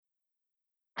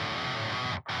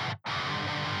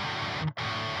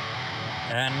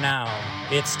And now,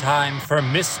 it's time for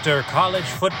Mr. College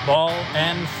Football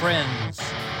and Friends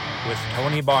with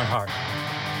Tony Barnhart.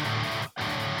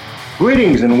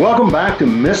 Greetings and welcome back to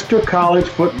Mr. College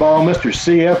Football, Mr.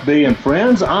 CFB and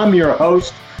Friends. I'm your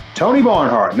host, Tony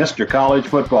Barnhart, Mr. College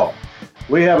Football.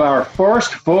 We have our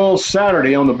first full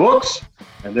Saturday on the books,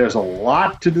 and there's a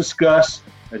lot to discuss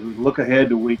as we look ahead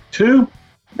to week 2.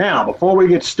 Now, before we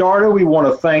get started, we want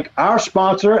to thank our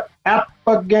sponsor,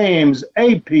 APBA Games,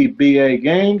 APBA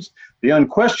Games, the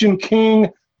unquestioned king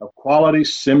of quality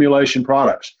simulation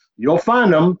products. You'll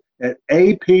find them at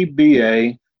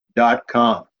apba.com.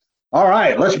 All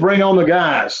right, let's bring on the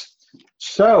guys.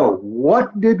 So,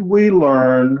 what did we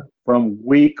learn from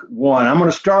week 1? I'm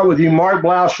going to start with you, Mark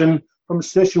Blaushin from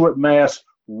Scituate, Mass.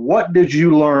 What did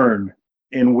you learn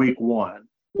in week 1?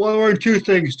 Well, I learned two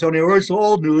things, Tony. I learned some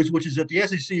old news, which is that the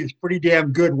SEC is pretty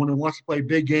damn good when it wants to play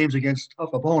big games against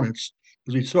tough opponents,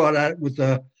 because we saw that with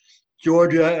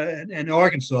Georgia and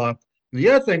Arkansas. And the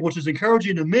other thing, which is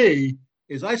encouraging to me,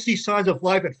 is I see signs of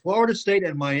life at Florida State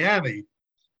and Miami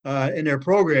in their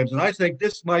programs. And I think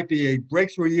this might be a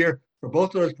breakthrough year for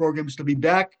both of those programs to be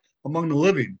back among the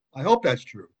living. I hope that's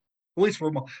true, at least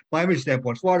from Miami's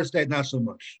standpoint. Florida State, not so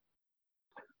much.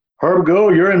 Herb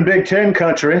Gould, you're in Big Ten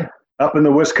country, up in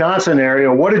the Wisconsin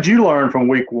area. What did you learn from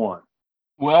week 1?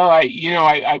 Well,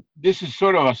 I this is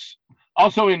sort of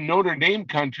also in Notre Dame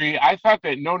country. I thought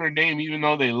that Notre Dame, even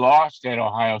though they lost at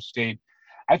Ohio State,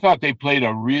 I thought they played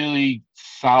a really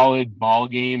solid ball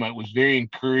game. It was very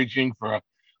encouraging for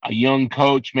a young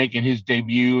coach making his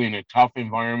debut in a tough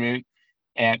environment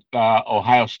at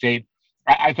Ohio State.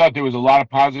 I thought there was a lot of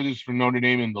positives for Notre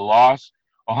Dame in the loss.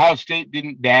 Ohio State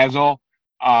didn't dazzle,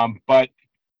 but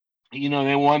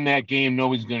they won that game.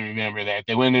 Nobody's going to remember that.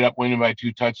 They ended up winning by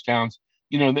 2 touchdowns.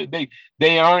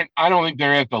 They aren't. I don't think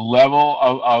they're at the level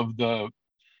of the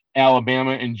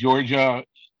Alabama and Georgia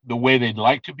the way they'd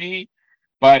like to be.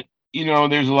 But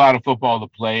there's a lot of football to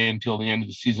play until the end of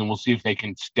the season. We'll see if they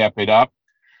can step it up.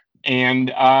 And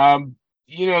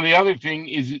the other thing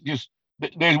is just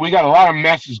we got a lot of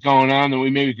messes going on that we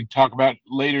maybe can talk about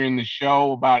later in the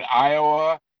show about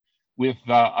Iowa with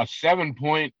a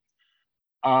 7-point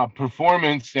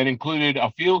performance that included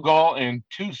a field goal and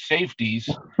 2 safeties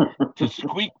to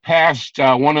squeak past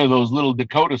one of those little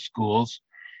Dakota schools,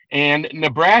 and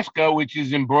Nebraska, which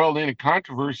is embroiled in a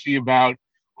controversy about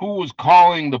who was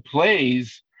calling the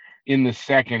plays in the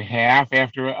second half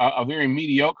after a very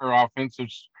mediocre offensive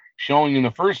showing in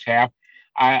the first half.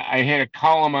 I had a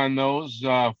column on those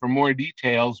for more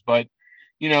details, but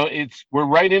we're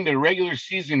right into the regular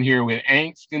season here with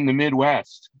angst in the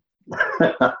Midwest.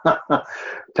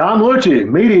 Tom Lucci,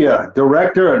 media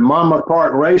director at Monmouth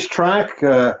Park Racetrack.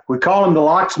 We call him the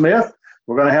Locksmith.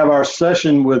 We're going to have our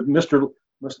session with Mr.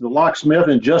 Locksmith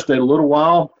in just a little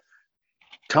while.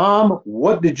 Tom,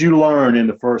 what did you learn in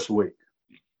the first week?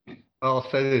 I'll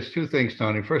say there's 2 things,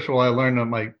 Tony. First of all, I learned that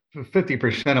my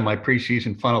 50% of my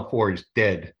preseason Final Four is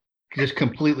dead. Just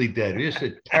completely dead. Just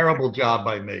a terrible job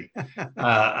by me.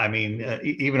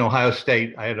 Even Ohio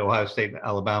State, I had Ohio State and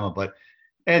Alabama, but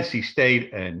NC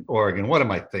State and Oregon, what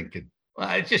am I thinking?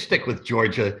 I just stick with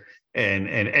Georgia and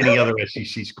any other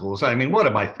SEC schools. I mean, what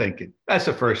am I thinking? That's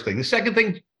the first thing. The second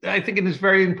thing I think is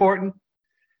very important.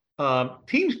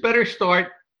 Teams better start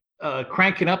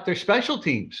cranking up their special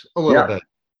teams a little bit.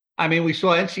 I mean, we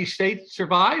saw NC State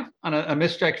survive on a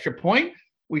missed extra point.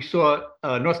 We saw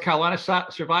North Carolina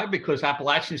survive because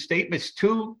Appalachian State missed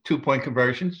 2 two-point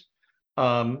conversions.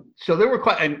 So there were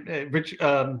quite,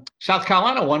 and South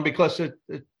Carolina won because of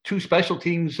 2 special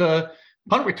teams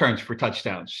punt returns for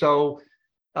touchdowns. So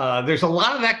there's a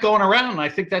lot of that going around, and I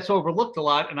think that's overlooked a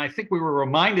lot. And I think we were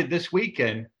reminded this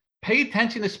weekend, pay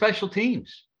attention to special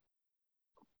teams.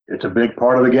 It's a big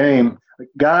part of the game.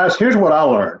 Guys, here's what I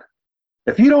learned.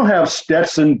 If you don't have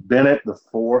Stetson Bennett the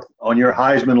 4th on your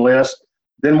Heisman list,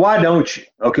 then why don't you,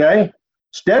 okay?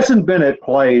 Stetson Bennett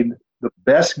played the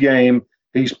best game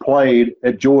he's played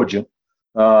at Georgia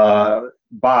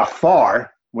by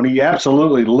far when he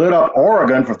absolutely lit up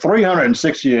Oregon for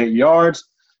 368 yards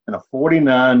and a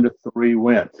 49-3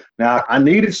 win. Now, I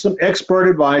needed some expert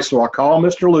advice, so I called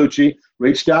Mr. Lucci,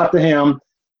 reached out to him,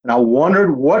 and I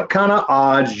wondered what kind of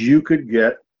odds you could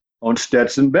get on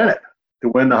Stetson Bennett to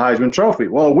win the Heisman Trophy.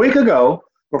 Well, a week ago,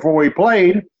 before we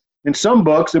played, in some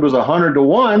books it was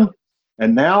 100-1,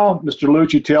 and now Mr.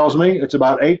 Lucci tells me it's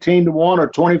about 18-1 or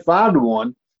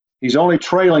 25-1. He's only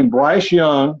trailing Bryce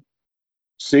Young,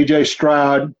 C.J.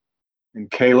 Stroud,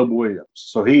 and Caleb Williams.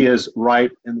 So he is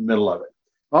right in the middle of it.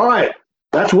 All right,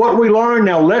 that's what we learned.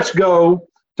 Now let's go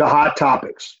to hot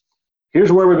topics.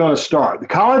 Here's where we're going to start. The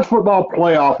college football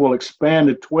playoff will expand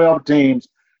to 12 teams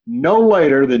no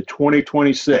later than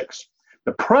 2026.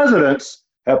 The presidents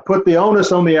have put the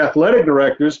onus on the athletic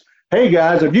directors. Hey,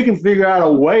 guys, if you can figure out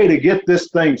a way to get this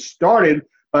thing started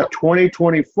by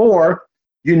 2024,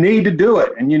 you need to do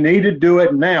it, and you need to do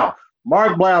it now.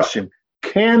 Mark Blaushin,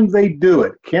 can they do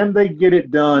it? Can they get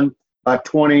it done by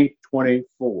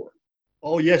 2024?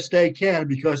 Oh, yes, they can,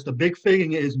 because the big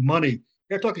thing is money.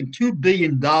 They're talking $2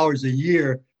 billion a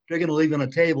year they're going to leave on the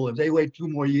table if they wait 2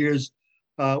 more years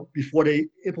before they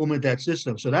implement that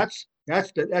system. So that's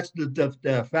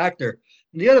the factor.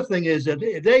 And the other thing is that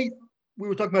we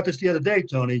were talking about this the other day,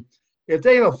 Tony, if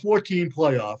they have a 14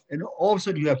 playoff and all of a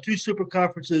sudden you have 2 super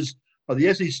conferences of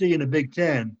the SEC and the Big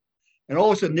Ten, and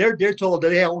all of a sudden they're told that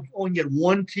they only get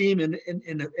 1 team in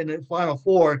the Final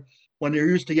Four when they're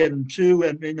used to getting 2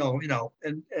 and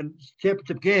and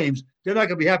championship games, they're not going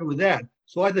to be happy with that.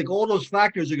 So I think all those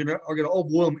factors are going to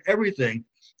overwhelm everything.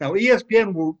 Now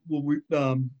ESPN will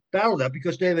battle that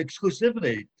because they have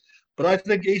exclusivity, but I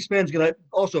think ESPN's going to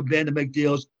also ban to make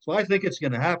deals. So I think it's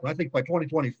going to happen. I think by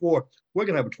 2024 we're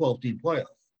going to have a 12-team playoff.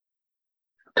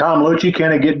 Tom Luicci,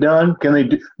 can it get done? Can they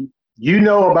do? You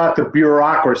know about the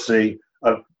bureaucracy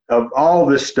of all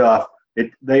this stuff.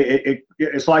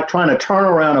 It's like trying to turn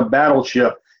around a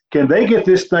battleship. Can they get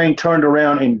this thing turned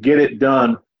around and get it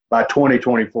done by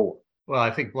 2024? Well,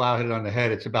 I think Blau hit it on the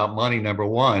head. It's about money, number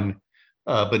one.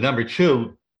 But number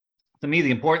two, to me,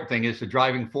 the important thing is the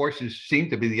driving forces seem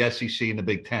to be the SEC and the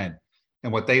Big Ten.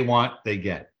 And what they want, they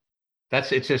get.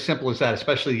 It's as simple as that,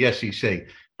 especially the SEC.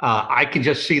 I can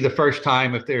just see the first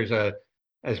time if there's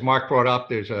as Mark brought up,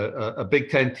 there's a Big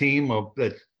Ten team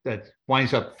that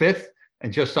winds up 5th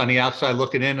and just on the outside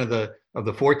looking in of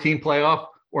the 14 playoff,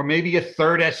 or maybe a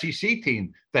third SEC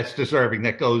team that's deserving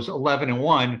that goes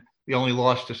 11-1. The only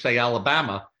loss to, say,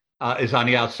 Alabama is on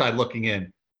the outside looking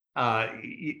in.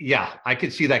 Yeah, I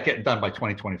could see that getting done by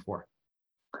 2024.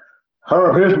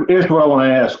 Herb, here's what I want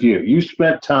to ask you. You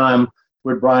spent time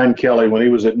with Brian Kelly when he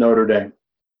was at Notre Dame.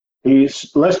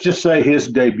 Let's just say his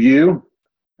debut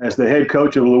as the head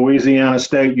coach of Louisiana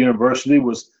State University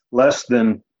was less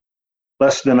than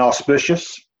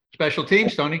auspicious. Special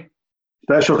teams, Tony.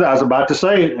 I was about to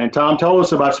say it, and Tom told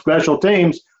us about special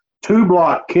teams. 2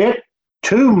 block kick,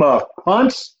 2 muff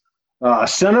punts, a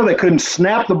center that couldn't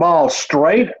snap the ball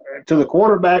straight to the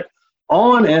quarterback,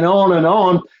 on and on and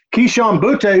on. Keyshawn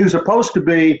Butte, who's supposed to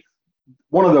be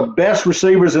one of the best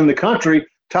receivers in the country,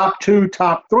 top 2,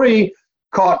 top 3,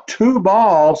 caught 2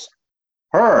 balls.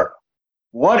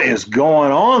 What is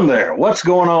going on there? What's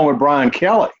going on with Brian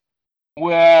Kelly?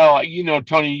 Well,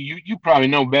 Tony, you probably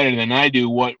know better than I do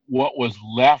what was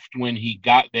left when he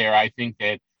got there. I think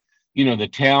that, the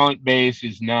talent base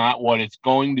is not what it's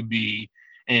going to be.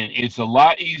 And it's a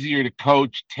lot easier to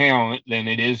coach talent than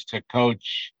it is to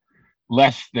coach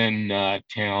less than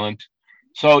talent.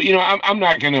 So, I'm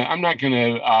not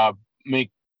gonna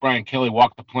make Brian Kelly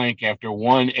walk the plank after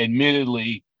one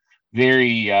admittedly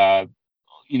very,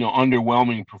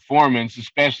 underwhelming performance,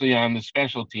 especially on the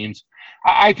special teams.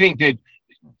 I think that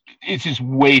it's just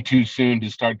way too soon to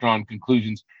start drawing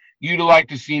conclusions. You'd like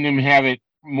to see him have it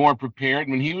more prepared.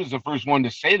 When he was the first one to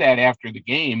say that after the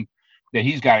game, that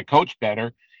he's got to coach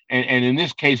better. And in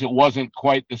this case, it wasn't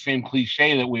quite the same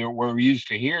cliche that we're used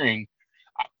to hearing.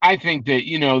 I think that,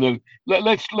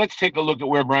 let's take a look at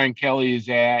where Brian Kelly is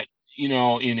at, in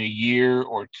a year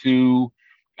or two.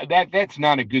 That's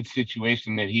not a good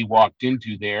situation that he walked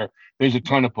into there. There's a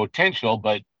ton of potential,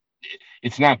 but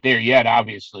it's not there yet,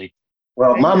 obviously.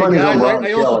 Well, my money's on Brian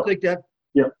Kelly. I also think that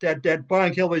that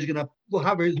Brian Kelly is going to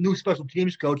have his new special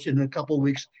teams coach in a couple of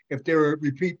weeks if there are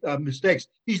repeat mistakes.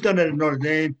 He's done that in Notre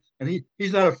Dame, and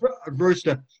he's not averse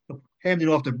to handing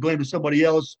off the blame to somebody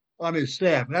else on his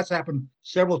staff. And that's happened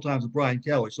several times with Brian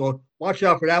Kelly. So watch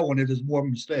out for that one if there's more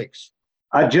mistakes.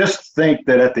 I just think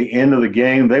that at the end of the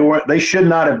game, they should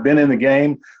not have been in the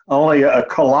game. Only a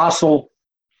colossal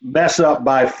mess up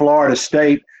by Florida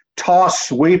State, toss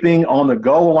sweeping on the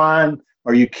goal line.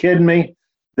 Are you kidding me?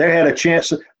 They had a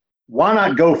chance. Why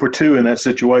not go for 2 in that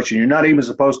situation? You're not even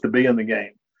supposed to be in the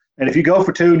game. And if you go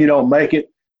for 2 and you don't make it,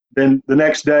 then the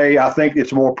next day I think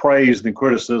it's more praise than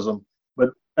criticism.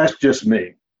 But that's just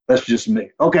me.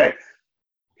 Okay,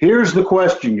 here's the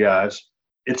question, guys.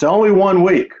 It's only 1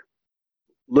 week.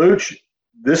 Luch,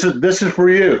 this is for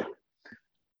you.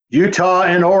 Utah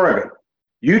and Oregon.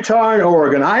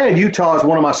 I had Utah as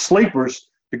one of my sleepers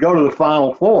to go to the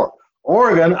Final Four.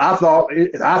 Oregon, I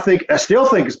still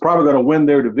think is probably going to win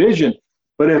their division.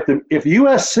 But if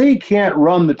USC can't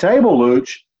run the table,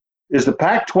 Luch, is the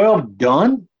Pac-12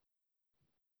 done?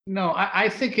 No, I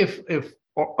think if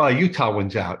Utah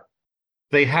wins out,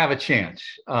 they have a chance.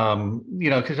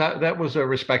 Because that was a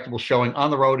respectable showing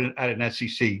on the road at an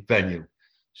SEC venue.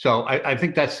 So I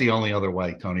think that's the only other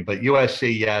way, Tony. But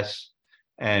USC, yes.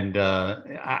 And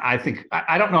I think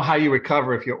I don't know how you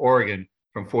recover if you're Oregon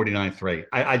from 49-3.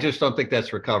 I just don't think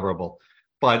that's recoverable.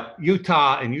 But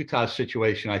Utah and Utah's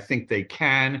situation, I think they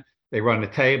can. They run the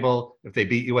table. If they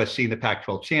beat USC in the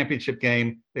Pac-12 championship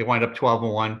game, they wind up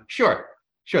 12-1. Sure,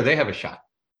 they have a shot.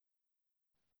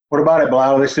 What about it,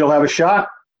 Blau? Do they still have a shot?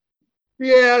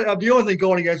 Yeah, the only thing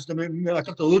going against them, I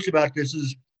talked to Luch about this,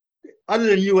 is other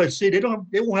than USC,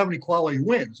 they won't have any quality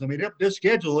wins. I mean, their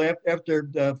schedule after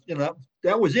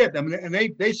that was it. I mean, and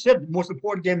they said the most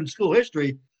important game in school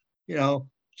history,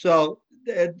 so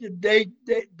they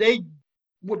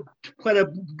would play a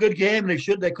good game,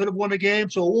 and they could have won the game,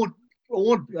 so it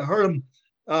won't hurt them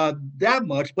that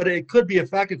much, but it could be a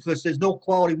factor because there's no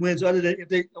quality wins other than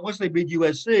once they beat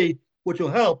USC, which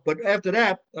will help. But after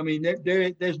that, I mean,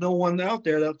 there's no one out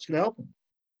there that's going to help them.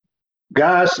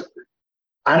 Guys,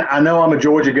 I know I'm a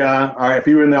Georgia guy. All right, if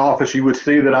you were in the office, you would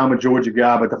see that I'm a Georgia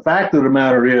guy. But the fact of the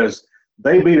matter is,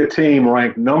 they beat a team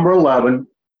ranked number 11.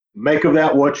 Make of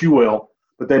that what you will.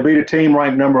 But they beat a team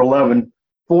ranked number 11,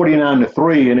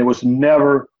 49-3, and it was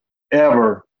never,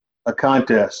 ever a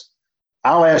contest.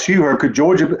 I'll ask you, Herb, could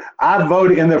Georgia – I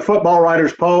voted in the Football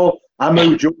Writers poll, I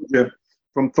moved Georgia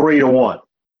from 3-1.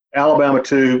 Alabama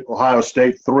 2, Ohio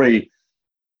State 3.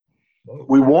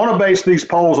 We want to base these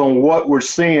polls on what we're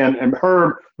seeing, and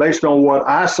Herb, based on what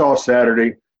I saw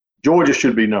Saturday, Georgia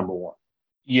should be number 1.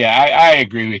 Yeah, I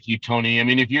agree with you, Tony. I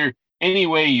mean, if you're any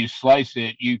way you slice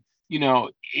it,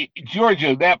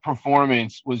 Georgia, that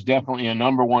performance was definitely a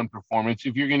number 1 performance.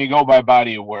 If you're going to go by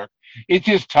body of work, it's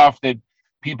just tough that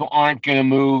people aren't going to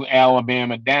move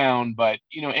Alabama down. But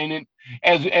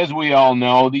as we all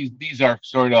know, these are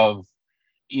sort of,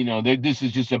 this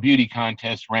is just a beauty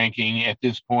contest ranking at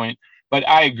this point. But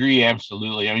I agree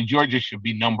absolutely. I mean, Georgia should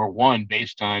be number 1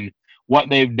 based on what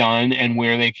they've done and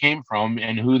where they came from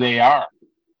and who they are.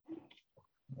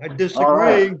 I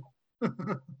disagree.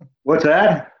 What's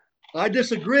that? I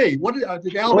disagree. What did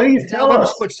Alabama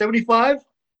put 75?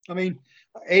 I mean,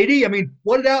 80. I mean,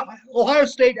 what did Ohio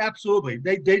State? Absolutely,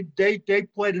 they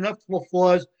played enough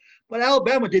flaws, but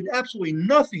Alabama did absolutely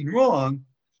nothing wrong.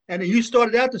 And you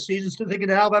started out the season still thinking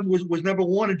that Alabama was number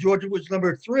 1 and Georgia was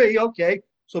number 3. Okay,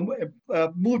 so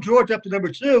move Georgia up to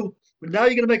number 2. But now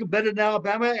you're going to make them better than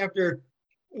Alabama after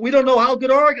we don't know how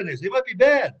good Oregon is. They might be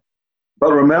bad.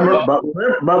 But remember,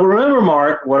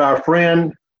 Mark, what our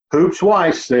friend Hoops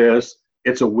Weiss says.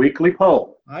 It's a weekly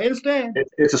poll. I understand.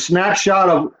 It's a snapshot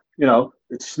of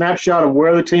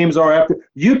where the teams are after.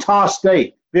 Utah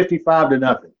State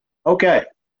 55-0. Okay,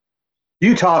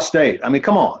 Utah State. I mean,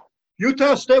 come on.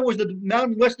 Utah State was the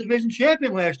Mountain West Division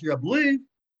champion last year, I believe.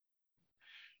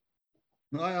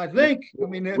 I think. I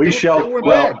mean, we'll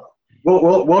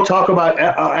talk about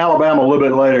Alabama a little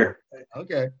bit later.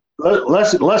 Okay.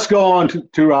 Let's go on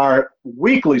to our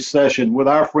weekly session with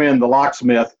our friend the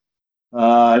Locksmith.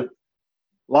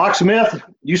 Locksmith,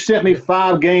 you sent me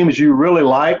 5 games you really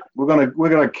like. We're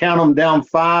gonna count them down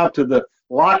 5 to the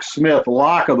Locksmith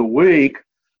Lock of the Week.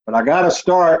 But I got to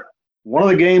start. One of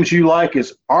the games you like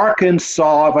is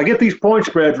Arkansas. If I get these point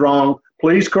spreads wrong,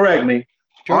 please correct me.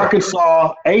 Sure.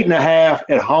 Arkansas 8.5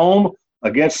 at home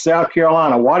against South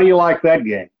Carolina. Why do you like that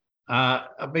game?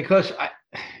 Because I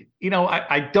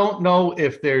don't know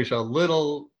if there's a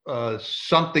little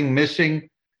something missing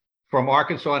from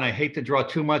Arkansas, and I hate to draw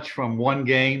too much from one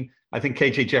game. I think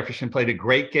KJ Jefferson played a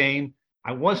great game.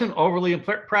 I wasn't overly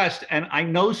impressed, and I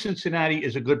know Cincinnati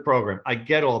is a good program. I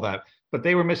get all that, but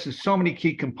they were missing so many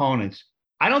key components.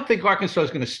 I don't think Arkansas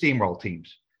is going to steamroll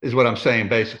teams, is what I'm saying,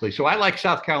 basically. So I like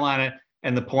South Carolina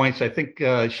and the points. I think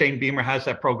Shane Beamer has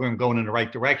that program going in the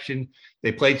right direction.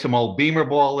 They played some old Beamer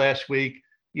ball last week.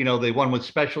 They won with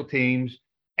special teams,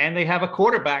 and they have a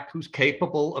quarterback who's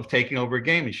capable of taking over a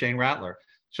game, is Shane Rattler.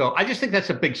 So I just think that's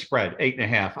a big spread,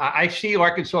 8.5. I see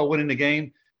Arkansas winning the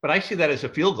game, but I see that as a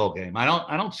field goal game. I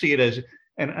don't see it as,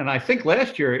 and I think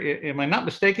last year, am I not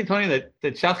mistaken, Tony,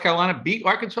 that South Carolina beat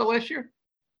Arkansas last year?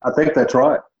 I think that's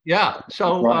right. Yeah.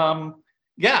 So right.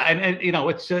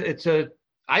 It's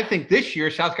I think this year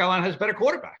South Carolina has a better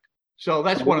quarterback. So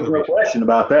that's one of the reasons. No question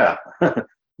about that.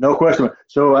 No question.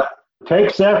 So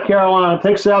take South Carolina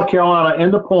in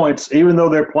the points, even though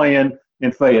they're playing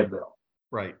in Fayetteville.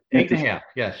 Right. 8.5.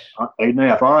 Yes.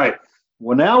 8.5. All right.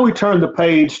 Well, now we turn the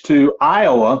page to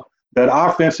Iowa, that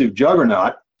offensive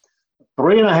juggernaut.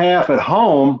 3.5 at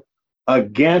home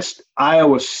against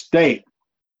Iowa State.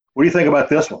 What do you think about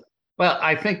this one? Well,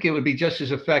 I think it would be just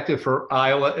as effective for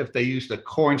Iowa if they used a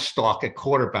cornstalk at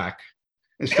quarterback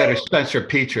instead of Spencer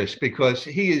Petras, because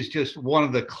he is just one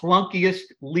of the clunkiest,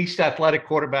 least athletic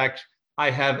quarterbacks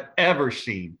I have ever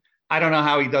seen. I don't know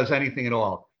how he does anything at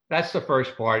all. That's the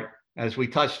first part. As we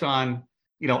touched on,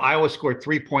 Iowa scored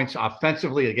 3 points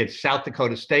offensively against South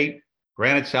Dakota State.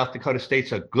 Granted, South Dakota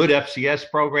State's a good FCS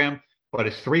program, but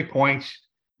it's 3 points.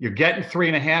 You're getting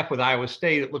 3.5 with Iowa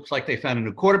State. It looks like they found a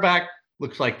new quarterback.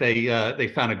 Looks like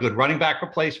they found a good running back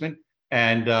replacement.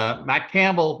 And Matt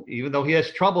Campbell, even though he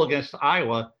has trouble against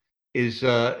Iowa, is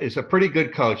a pretty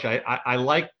good coach. I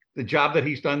like the job that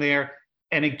he's done there.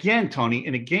 And again, Tony,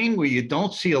 in a game where you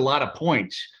don't see a lot of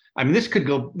points, I mean, this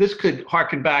could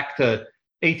harken back to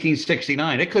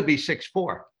 1869. It could be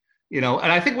 6-4, and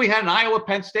I think we had an Iowa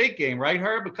Penn State game, right,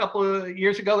 Herb, a couple of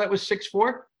years ago that was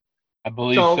 6-4. I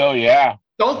believe so, yeah.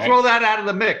 Don't throw that out of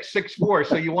the mix, 6-4.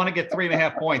 So you want to get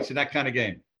 3.5 points in that kind of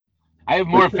game. I have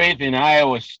more faith in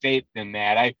Iowa State than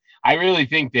that. I really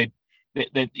think that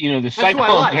the cycle.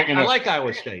 I like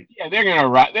Iowa State. Yeah, they're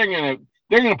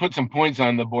gonna put some points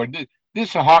on the board.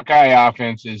 This Hawkeye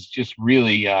offense is just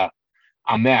really a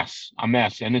mess,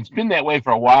 and it's been that way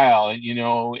for a while.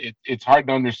 It's hard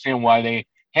to understand why they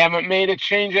haven't made a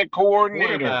change at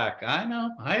coordinator. Quarterback. I know.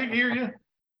 I hear you.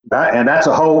 That's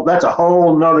a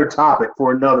whole nother topic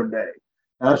for another day.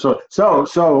 Absolutely.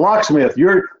 So Locksmith,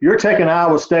 you're taking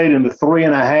Iowa State into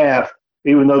 3.5,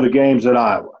 even though the game's at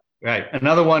Iowa. Right.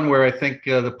 Another one where I think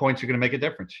the points are going to make a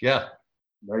difference. Yeah.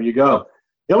 There you go.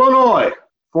 Illinois,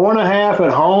 4.5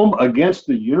 at home against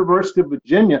the University of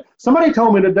Virginia. Somebody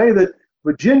told me today that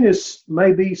Virginia's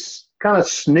may be kind of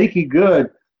sneaky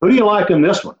good. Who do you like in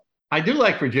this one? I do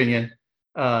like Virginia.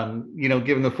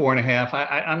 Given the 4.5,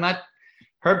 I'm not.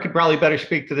 Herb could probably better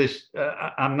speak to this.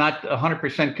 I'm not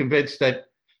 100% convinced that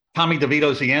Tommy DeVito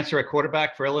is the answer at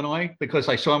quarterback for Illinois, because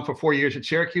I saw him for 4 years at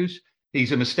Syracuse.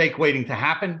 He's a mistake waiting to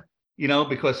happen,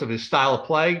 because of his style of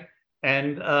play.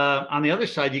 And on the other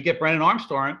side, you get Brennan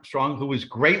Armstrong, who was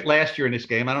great last year in this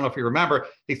game. I don't know if you remember,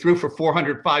 he threw for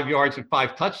 405 yards and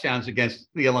 5 touchdowns against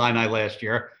the Illini last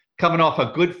year, coming off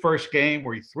a good first game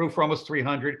where he threw for almost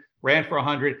 300, ran for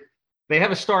 100. They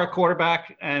have a star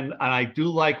quarterback, and I do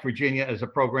like Virginia as a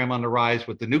program on the rise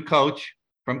with the new coach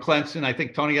from Clemson. I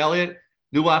think Tony Elliott,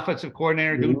 new offensive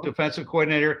coordinator, new defensive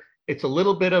coordinator. It's a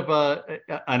little bit of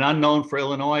an unknown for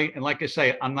Illinois. And like I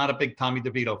say, I'm not a big Tommy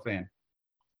DeVito fan.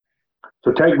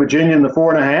 So take Virginia in the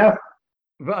 4.5?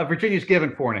 Virginia's given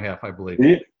 4.5, I believe.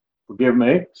 Yeah. Forgive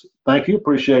me. Thank you.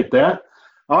 Appreciate that.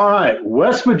 All right.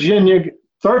 West Virginia,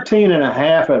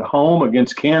 13.5 at home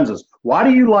against Kansas. Why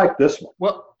do you like this one?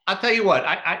 Well, I'll tell you what,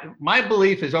 my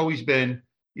belief has always been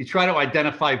you try to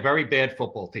identify very bad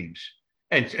football teams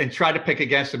and try to pick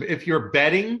against them. If you're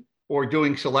betting or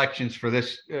doing selections for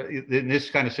this in this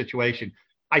kind of situation,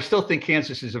 I still think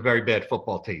Kansas is a very bad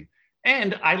football team.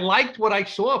 And I liked what I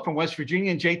saw from West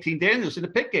Virginia and JT Daniels in the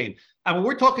Pitt game. I mean,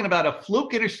 we're talking about a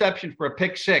fluke interception for a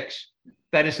pick six.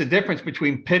 That is the difference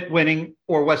between Pitt winning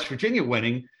or West Virginia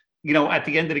winning, at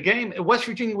the end of the game. West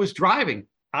Virginia was driving.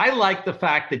 I like the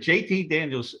fact that JT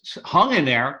Daniels hung in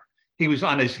there. He was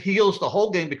on his heels the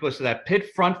whole game because of that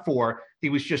Pitt front four. He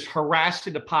was just harassed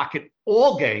in the pocket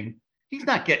all game. He's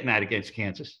not getting that against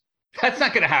Kansas. That's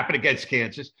not going to happen against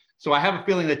Kansas. So I have a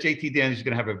feeling that JT Daniels is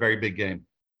going to have a very big game.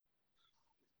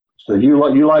 So you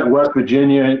like West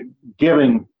Virginia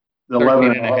giving the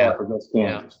 11.5 against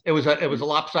Kansas? Yeah. It was a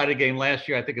lopsided game last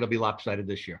year. I think it'll be lopsided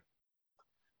this year.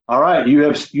 All right, you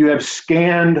have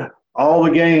scanned all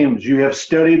the games. You have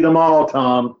studied them all,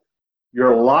 Tom.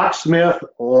 Your locksmith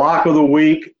lock of the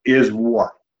week is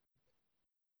what?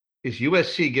 Is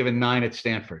USC given 9 at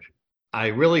Stanford. I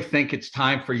really think it's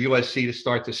time for USC to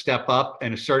start to step up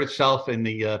and assert itself in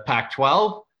the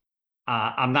Pac-12.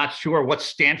 I'm not sure what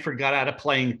Stanford got out of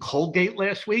playing Colgate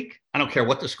last week. I don't care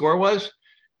what the score was.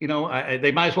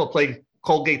 They might as well play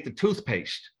Colgate the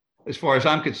toothpaste, as far as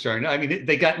I'm concerned. I mean,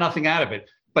 they got nothing out of it.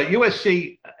 But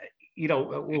USC,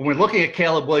 when we're looking at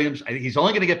Caleb Williams, I think he's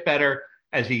only going to get better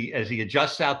as he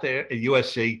adjusts out there at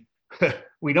USC.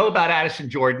 We know about Addison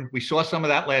Jordan. We saw some of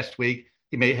that last week.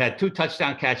 He had 2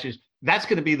 touchdown catches. That's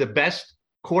going to be the best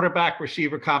quarterback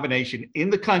receiver combination in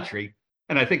the country.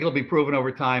 And I think it'll be proven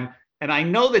over time. And I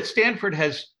know that Stanford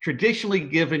has traditionally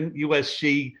given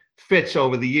USC fits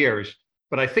over the years.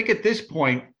 But I think at this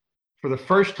point, for the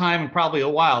first time in probably a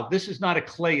while, this is not a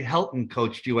Clay Helton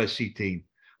coached USC team.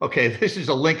 Okay, this is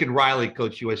a Lincoln Riley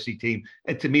coached USC team.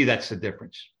 And to me, that's the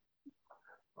difference.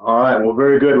 All right, well,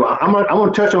 very good. Well, I'm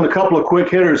going to touch on a couple of quick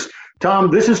hitters.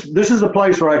 Tom, this is the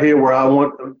place right here where I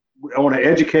want to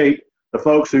educate the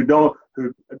folks who don't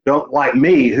like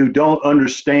me, who don't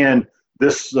understand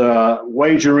this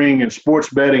wagering and sports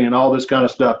betting and all this kind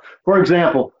of stuff. For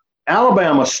example,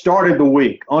 Alabama started the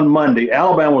week on Monday.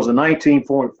 Alabama was a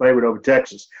 19-point favorite over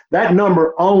Texas. That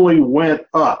number only went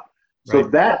up. So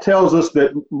that tells us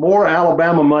that more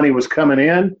Alabama money was coming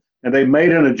in, and they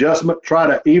made an adjustment, try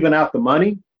to even out the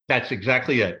money. That's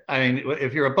exactly it. I mean,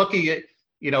 if you're a bookie,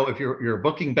 if you're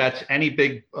booking bets, any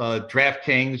big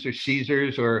DraftKings or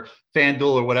Caesars or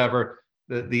FanDuel or whatever,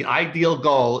 the ideal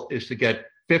goal is to get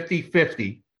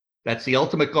 50-50. That's the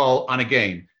ultimate goal on a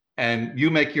game. And you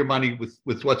make your money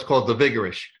with what's called the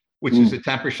vigorish, which is the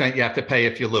 10% you have to pay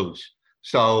if you lose.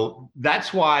 So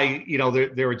that's why,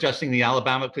 they're adjusting the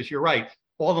Alabama, because you're right.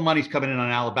 All the money's coming in on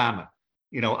Alabama.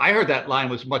 I heard that line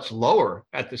was much lower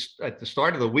at the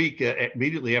start of the week,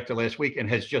 immediately after last week, and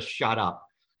has just shot up.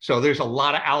 So there's a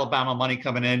lot of Alabama money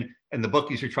coming in, and the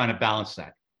bookies are trying to balance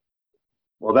that.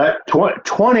 Well, that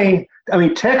 20,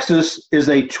 Texas is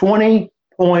a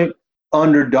 20-point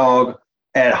underdog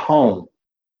at home.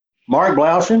 Mark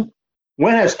Blaushin,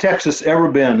 when has Texas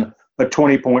ever been a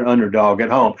 20-point underdog at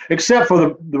home, except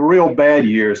for the real bad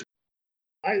years?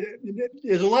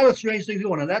 There's a lot of strange things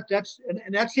going on. That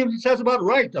seems about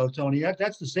right, though, Tony.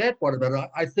 That's the sad part about it.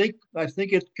 I think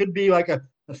it could be like a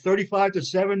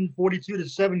 35-7,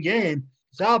 42-7 game.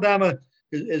 So Alabama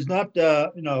is not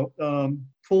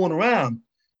fooling around.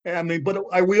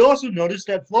 But we also noticed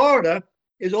that Florida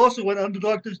is also an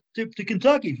underdog to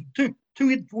Kentucky.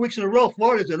 Two weeks in a row,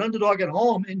 Florida is an underdog at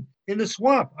home in the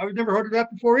swamp. I've never heard of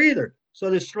that before either.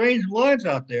 So there's strange lines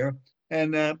out there,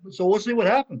 and so we'll see what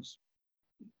happens.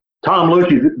 Tom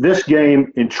Luecke, this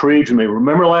game intrigues me.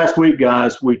 Remember last week,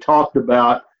 guys, we talked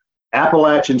about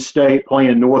Appalachian State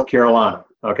playing North Carolina,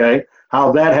 okay?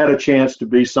 How that had a chance to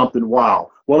be something wild.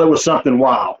 Well, it was something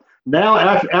wild. Now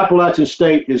Appalachian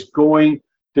State is going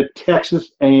to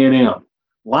Texas A&M.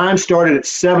 Line started at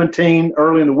 17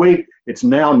 early in the week. It's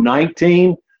now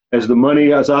 19 as the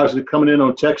money is obviously coming in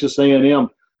on Texas A&M.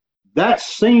 That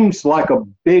seems like a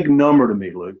big number to me,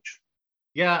 Luke.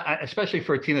 Yeah, especially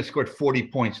for a team that scored 40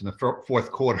 points in the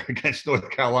fourth quarter against North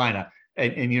Carolina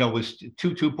and was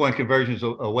two-point conversions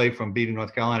away from beating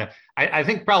North Carolina. I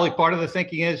think probably part of the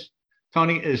thinking is,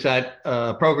 Tony, is that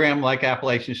a program like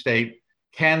Appalachian State,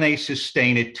 can they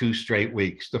sustain it 2 straight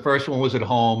weeks? The first one was at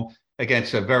home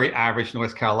against a very average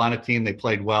North Carolina team. They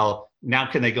played well. Now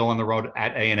can they go on the road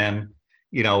at A&M,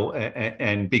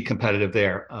 and be competitive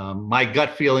there? My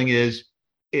gut feeling is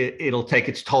it'll take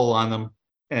its toll on them.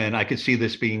 And I could see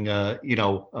this being,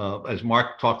 as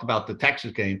Mark talked about the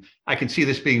Texas game, I can see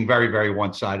this being very, very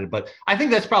one-sided. But I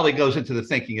think that's probably goes into the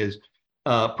thinking is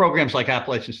programs like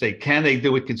Appalachian State, can they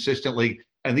do it consistently?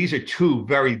 And these are 2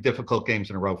 very difficult games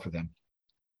in a row for them.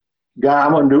 Guy,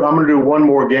 I'm gonna do one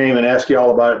more game and ask you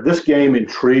all about it. This game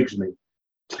intrigues me.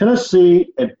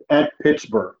 Tennessee at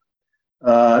Pittsburgh.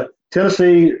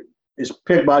 Tennessee is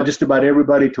picked by just about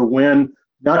everybody to win,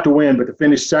 not to win, but to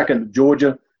finish second to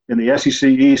Georgia in the SEC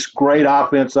East. Great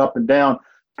offense up and down.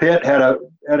 Pitt had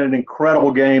an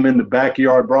incredible game in the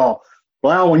backyard brawl.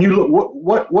 Blau, when you look,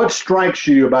 what strikes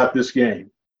you about this game?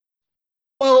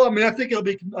 Well, I think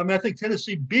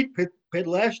Tennessee beat Pitt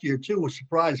last year too, was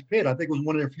surprise Pitt. I think it was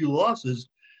one of their few losses.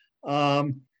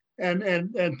 And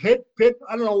Pitt,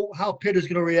 I don't know how Pitt is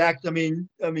going to react. I mean,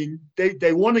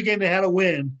 they won the game they had to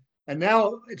win, and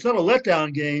now it's not a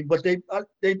letdown game, but I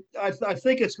think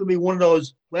it's going to be one of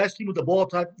those last team with the ball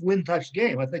type win types of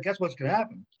game. I think that's what's going to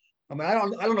happen. I mean, I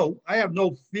don't know. I have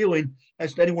no feeling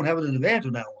as to anyone having an advantage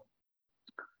on that one.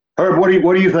 Herb, what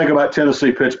do you think about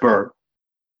Tennessee Pittsburgh?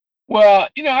 Well,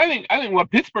 I think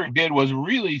what Pittsburgh did was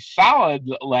really solid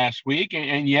last week,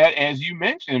 and yet, as you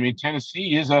mentioned,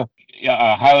 Tennessee is a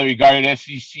highly regarded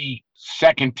SEC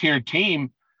second-tier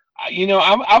team.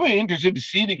 I'm interested to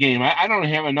see the game. I don't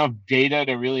have enough data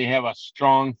to really have a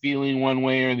strong feeling one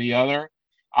way or the other.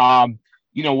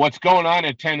 What's going on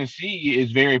at Tennessee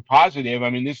is very positive.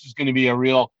 This is going to be a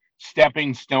real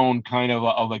stepping stone kind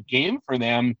of a game for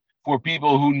them, for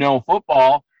people who know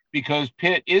football, because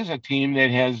Pitt is a team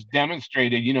that has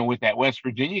demonstrated, with that West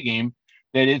Virginia game,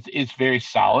 that it's very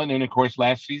solid. And, of course,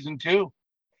 last season, too.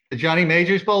 The Johnny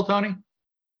Majors Bowl, Tony?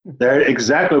 That's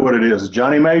exactly what it is,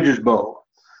 Johnny Majors Bowl.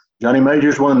 Johnny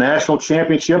Majors won the national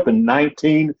championship in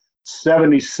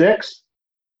 1976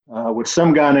 with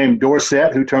some guy named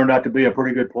Dorsett, who turned out to be a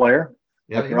pretty good player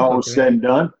after all was said and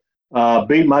done.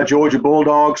 Beat my Georgia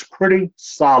Bulldogs pretty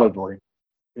solidly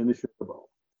in the Sugar Bowl.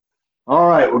 All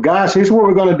right, well, guys, here's what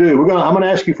we're going to do. I'm going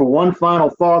to ask you for one final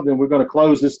thought, then we're going to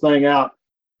close this thing out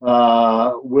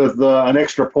with an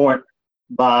extra point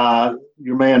by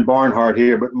your man Barnhart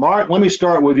here. But Mark, let me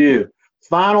start with you.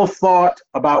 Final thought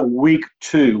about week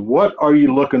 2. What are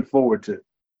you looking forward to?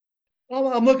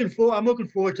 I'm looking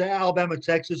forward to Alabama,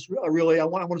 Texas. Really, I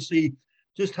want to see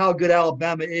just how good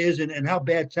Alabama is and how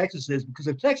bad Texas is. Because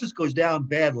if Texas goes down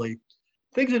badly,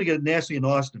 things are going to get nasty in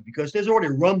Austin because there's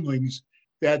already rumblings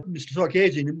that Mr.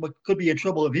 Sarkisian could be in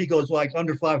trouble if he goes like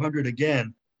under 500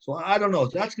 again. So I don't know.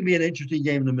 That's going to be an interesting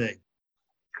game to me.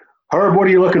 Herb, what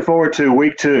are you looking forward to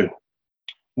week 2?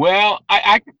 Well,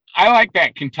 I like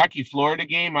that Kentucky-Florida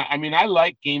game. I mean, I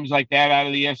like games like that out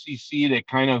of the SEC that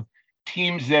kind of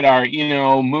teams that are,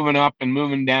 moving up and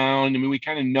moving down. I mean, we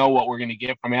kind of know what we're going to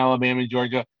get from Alabama and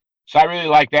Georgia. So I really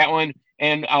like that one.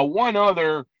 And one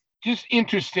other, just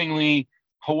interestingly,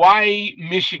 Hawaii,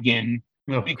 Michigan,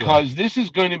 because this is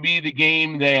going to be the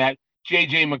game that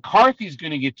J.J. McCarthy is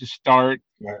going to get to start.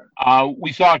 Yeah.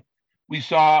 We saw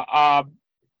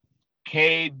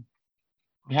Cade,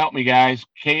 help me guys,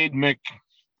 we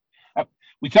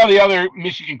saw the other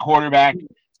Michigan quarterback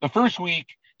the first week.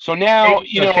 So now,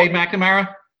 Cade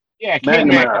McNamara? Yeah, Cade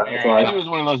McNamara. Right. He was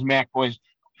one of those Mac boys.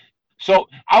 So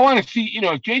I want to see,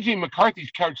 if J.J. McCarthy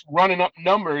starts running up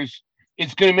numbers,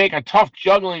 it's going to make a tough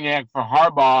juggling act for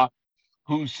Harbaugh,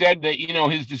 who said that,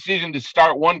 his decision to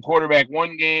start one quarterback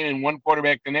one game and one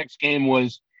quarterback the next game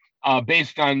was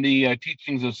based on the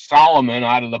teachings of Solomon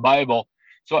out of the Bible.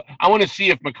 So I want to see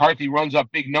if McCarthy runs up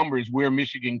big numbers where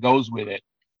Michigan goes with it.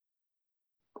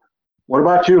 What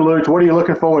about you, Luke? What are you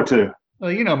looking forward to?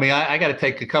 Well, you know me, I got to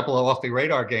take a couple of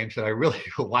off-the-radar games that I really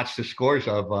watch the scores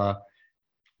of.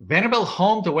 Vanderbilt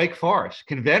home to Wake Forest.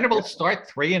 Can Vanderbilt start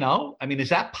 3-0? I mean, is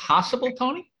that possible,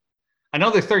 Tony? I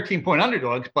know they're 13-point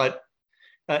underdogs, but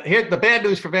here the bad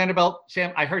news for Vanderbilt.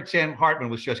 I heard Sam Hartman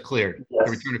was just cleared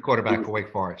to return to quarterback for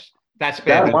Wake Forest. That's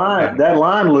bad. That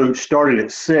line, Luke, started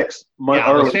at 6 months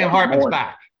early. Sam Hartman's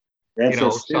back. And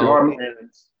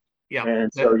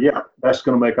that's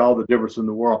going to make all the difference in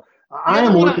the world.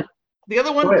 The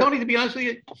other one, Tony, to be honest with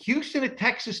you, Houston at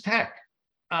Texas Tech.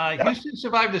 Houston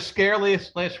survived a scare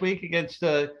last week against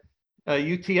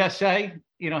UTSA.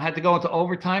 Had to go into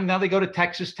overtime. Now they go to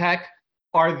Texas Tech.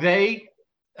 Are they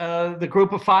the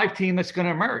group of 5 team that's going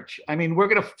to emerge? I mean, we're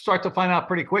going to start to find out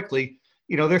pretty quickly.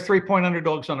 They're 3-point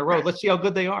underdogs on the road. Let's see how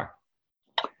good they are.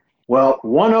 Well,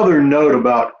 one other note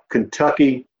about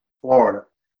Kentucky, Florida.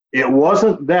 It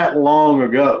wasn't that long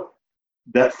ago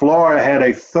that Florida had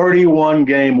a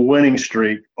 31-game winning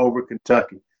streak over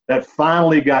Kentucky. That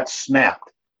finally got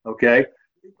snapped, okay?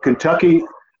 Kentucky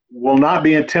will not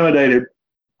be intimidated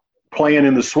playing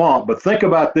in the swamp. But think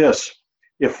about this.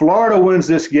 If Florida wins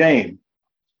this game,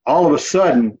 all of a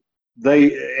sudden, they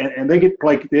get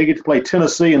to play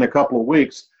Tennessee in a couple of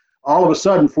weeks. All of a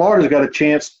sudden, Florida's got a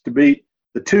chance to beat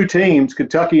the 2 teams,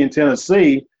 Kentucky and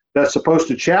Tennessee, that's supposed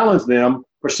to challenge them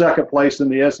for second place in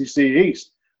the SEC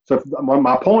East. So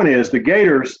my point is the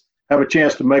Gators have a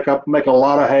chance to make a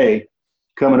lot of hay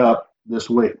coming up this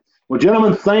week. Well,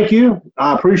 gentlemen, thank you.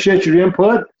 I appreciate your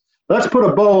input. Let's put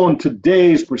a bow on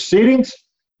today's proceedings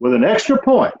with an extra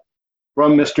point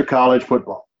from Mr. College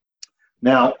Football.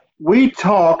 Now, we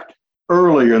talked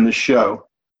earlier in the show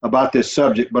about this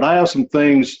subject, but I have some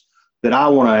things that I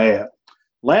want to add.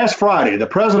 Last Friday, the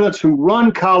presidents who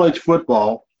run college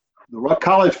football, the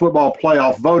college football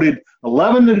playoff, voted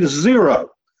 11-0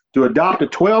 to adopt a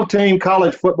 12-team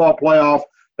college football playoff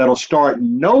that'll start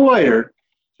no later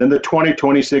than the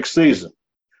 2026 season.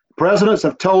 The presidents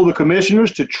have told the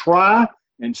commissioners to try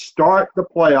and start the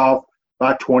playoff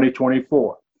by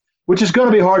 2024, which is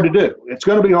going to be hard to do. It's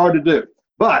going to be hard to do,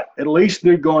 but at least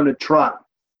they're going to try.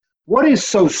 What is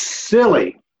so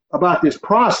silly about this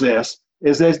process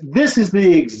is that this is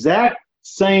the exact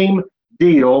same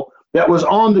deal that was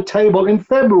on the table in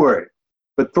February.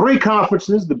 But 3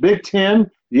 conferences, the Big Ten,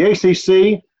 the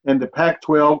ACC, and the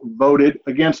Pac-12 voted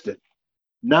against it.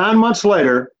 9 months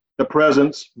later, the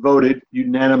presidents voted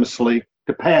unanimously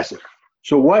to pass it.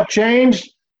 So what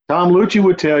changed? Tom Lucci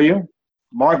would tell you,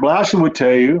 Mark Blauscher would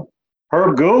tell you,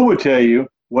 Herb Gould would tell you,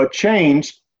 what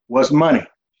changed was money.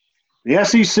 The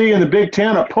SEC and the Big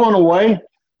Ten are pulling away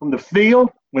from the field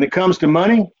when it comes to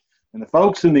money, and the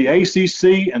folks in the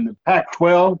ACC and the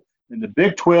Pac-12 and the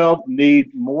Big 12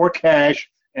 need more cash,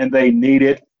 and they need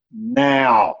it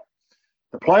now.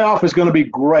 The playoff is going to be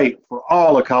great for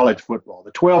all of college football,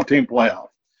 the 12-team playoff.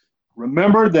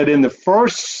 Remember that in the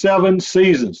first 7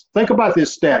 seasons, think about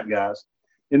this stat, guys.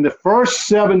 In the first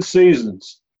 7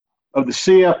 seasons of the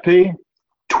CFP,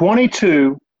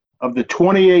 22 of the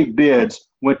 28 bids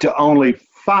went to only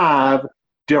 5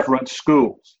 different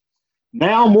schools.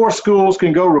 Now more schools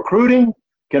can go recruiting,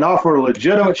 can offer a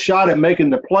legitimate shot at making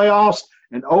the playoffs,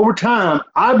 and over time,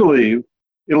 I believe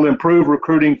it'll improve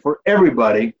recruiting for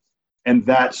everybody, and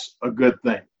that's a good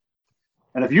thing.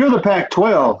 And if you're the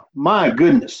Pac-12, my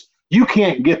goodness, you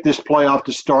can't get this playoff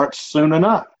to start soon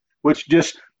enough, which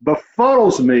just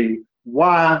befuddles me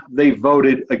why they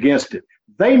voted against it.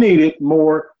 They need it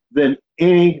more than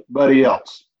anybody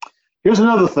else. Here's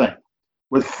another thing.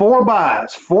 With four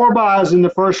buys in the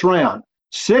first round,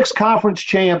 6 conference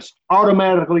champs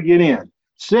automatically get in,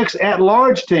 6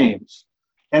 at-large teams,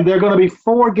 and there are going to be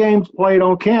 4 games played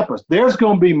on campus. There's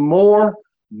going to be more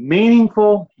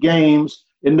meaningful games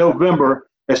in November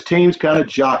as teams kind of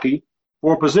jockey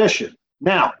for position.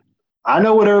 Now, I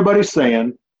know what everybody's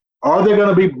saying. Are there going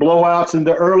to be blowouts in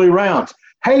the early rounds?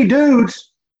 Hey,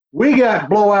 dudes, we got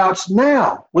blowouts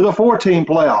now with a 4-team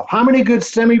playoff. How many good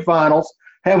semifinals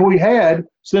have we had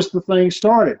since the thing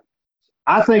started?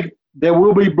 I think there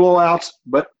will be blowouts,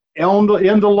 but in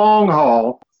the long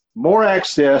haul, more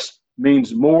access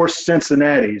means more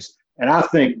Cincinnatis, and I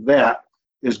think that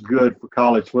is good for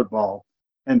college football.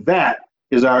 And that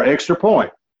is our extra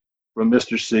point from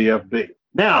Mr. CFB.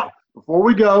 Now, before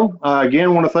we go, again, I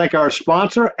want to thank our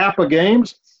sponsor, APA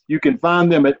Games. You can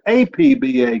find them at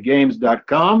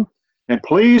apbagames.com. And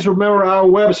please remember our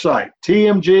website,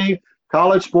 TMG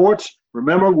College Sports.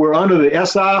 Remember, we're under the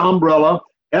SI umbrella,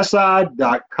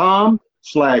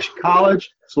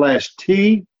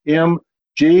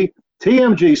 si.com/college/TMG.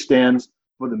 TMG stands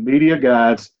for the Media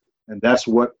Guides, and that's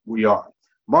what we are.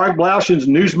 Mark Blaushin's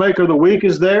Newsmaker of the Week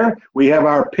is there. We have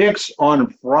our picks on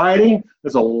Friday.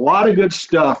 There's a lot of good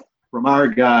stuff from our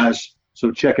guys,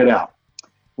 so check it out. I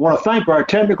want to thank our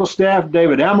technical staff,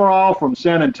 David Amaral from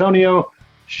San Antonio,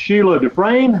 Sheila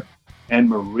Dufresne, and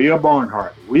Maria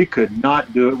Barnhart. We could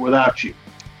not do it without you.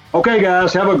 Okay,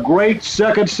 guys, have a great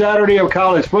second Saturday of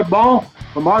college football.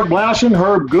 For Mark Blaushin,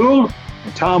 Herb Gould,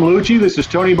 and Tom Lucci, this is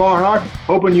Tony Barnhart,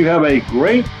 hoping you have a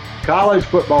great college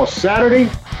football Saturday,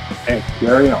 and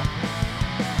carry on.